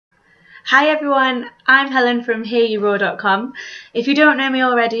Hi everyone, I'm Helen from ROARtransform. If you don't know me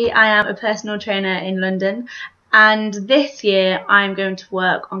already, I am a personal trainer in London, and this year I'm going to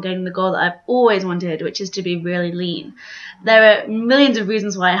work on getting the goal that I've always wanted, which is to be really lean. There are millions of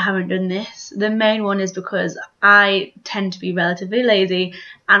reasons why I haven't done this. The main one is because I tend to be relatively lazy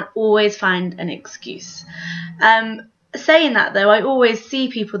and always find an excuse. Saying that though, I always see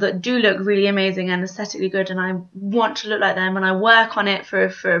people that do look really amazing and aesthetically good, and I want to look like them, and I work on it for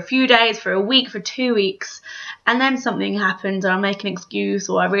a few days, for a week, for 2 weeks, and then something happens, or I make an excuse,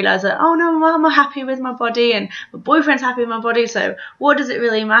 or I realise that, oh no, I'm happy with my body and my boyfriend's happy with my body, so what does it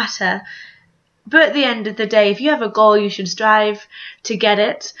really matter? But at the end of the day, if you have a goal, you should strive to get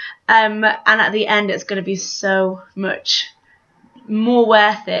it, and at the end it's going to be so much more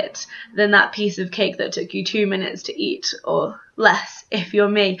worth it than that piece of cake that took you 2 minutes to eat, or less if you're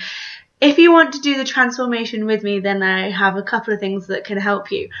me. If you want to do the transformation with me, then I have a couple of things that can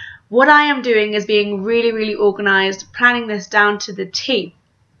help you. What I am doing is being really organised, planning this down to the T.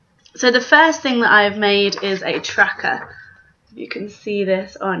 So the first thing that I've made is a tracker. You can see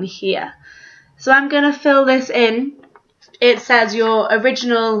this on here. So I'm going to fill this in. It says your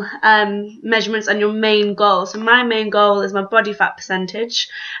original measurements and your main goal. So my main goal is my body fat percentage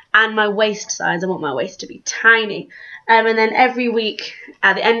and my waist size. I want my waist to be tiny. And then every week,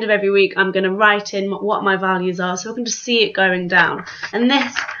 at the end of every week, I'm going to write in what my values are, so I can just see it going down. And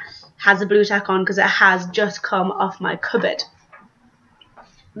this has a blue tack on because it has just come off my cupboard.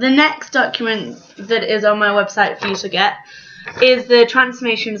 The next document that is on my website for you to get is the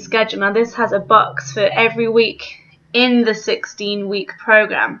transformation schedule. Now this has a box for every week in the 16-week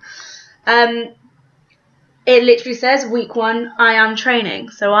program. It literally says week 1, I am training.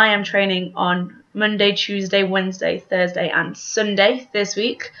 So I am training on Monday, Tuesday, Wednesday, Thursday and Sunday this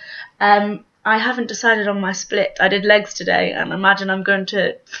week. I haven't decided on my split. I did legs today and I imagine I'm going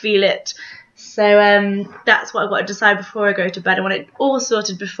to feel it. So that's what I've got to decide before I go to bed. I want it all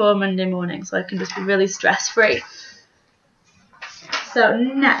sorted before Monday morning so I can just be really stress-free. So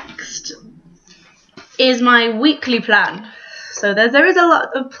next is my weekly plan. So there is a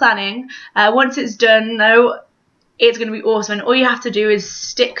lot of planning. Once it's done though, it's going to be awesome, and all you have to do is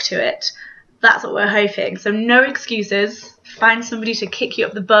stick to it. That's what we're hoping. So no excuses. Find somebody to kick you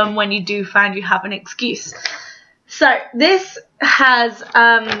up the bum when you do find you have an excuse. So this has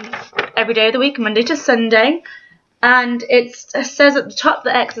every day of the week, Monday to Sunday, and it says at the top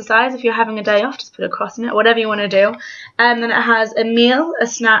the exercise. If you're having a day off, just put a cross in it, whatever you want to do. And then it has a meal, a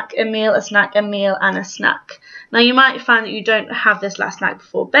snack, a meal, a snack, a meal, and a snack. Now you might find that you don't have this last snack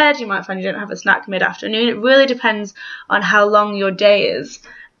before bed. You might find you don't have a snack mid-afternoon. It really depends on how long your day is.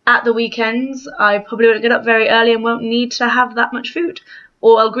 At the weekends, I probably won't get up very early and won't need to have that much food.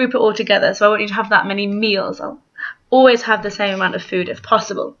 Or I'll group it all together, so I won't need to have that many meals. I'll always have the same amount of food if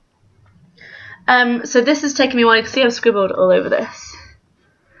possible. So this has taken me a while. You can see I've scribbled all over this.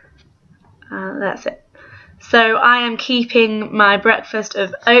 That's it. So I am keeping my breakfast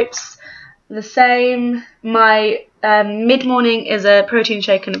of oats the same. My mid-morning is a protein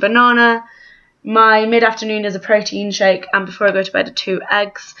shake and a banana. My mid-afternoon is a protein shake, and before I go to bed are 2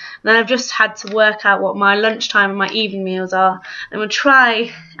 eggs. And then I've just had to work out what my lunchtime and my evening meals are. And we'll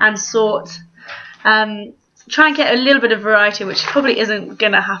try and sort, try and get a little bit of variety, which probably isn't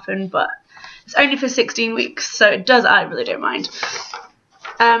going to happen, but it's only for 16 weeks, so it does, I really don't mind.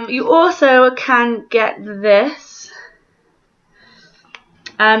 You also can get this.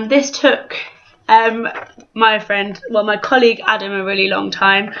 This took my colleague Adam a really long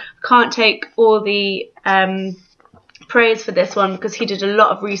time. Can't take all the praise for this one because he did a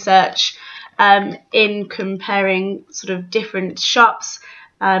lot of research in comparing sort of different shops,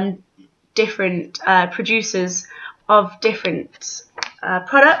 different producers of different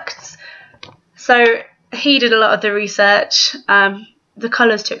products. So he did a lot of the research. The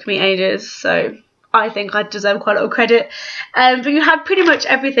colours took me ages, so I think I deserve quite a lot of credit. But you have pretty much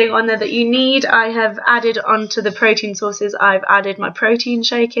everything on there that you need. I have added onto the protein sources, I've added my protein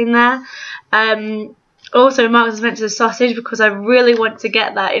shake in there. Also, Mark has mentioned the sausage because I really want to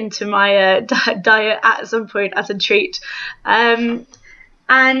get that into my diet at some point as a treat. And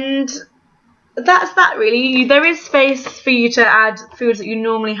that's that really. There is space for you to add foods that you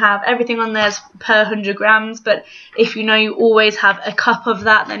normally have. Everything on there is per 100 grams, but if you know you always have a cup of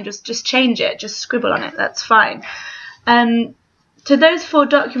that, then just change it, just scribble on it, that's fine. So those 4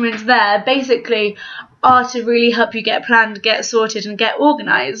 documents there basically are to really help you get planned, get sorted and get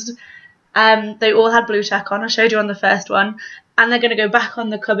organised. They all had blue tack on, I showed you on the first one, and they're going to go back on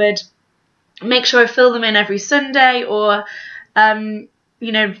the cupboard. Make sure I fill them in every Sunday, or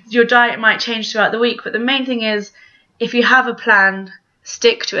you know, your diet might change throughout the week, but the main thing is if you have a plan,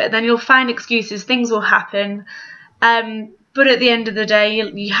 stick to it. Then you'll find excuses, things will happen, but at the end of the day,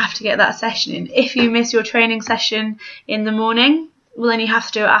 you have to get that session in. If you miss your training session in the morning, well, then you have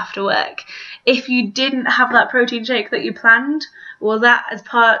to do it after work. If you didn't have that protein shake that you planned, well, that is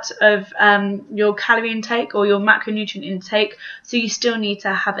part of your calorie intake or your macronutrient intake, so you still need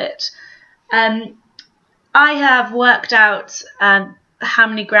to have it. I have worked out how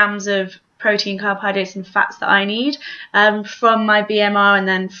many grams of protein, carbohydrates and fats that I need from my BMR and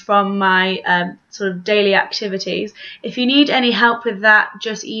then from my sort of daily activities. If you need any help with that,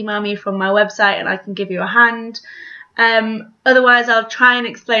 just email me from my website and I can give you a hand. Otherwise, I'll try and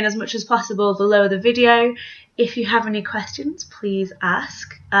explain as much as possible below the video. If you have any questions, please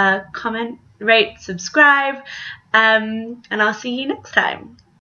ask, comment, rate, subscribe, and I'll see you next time.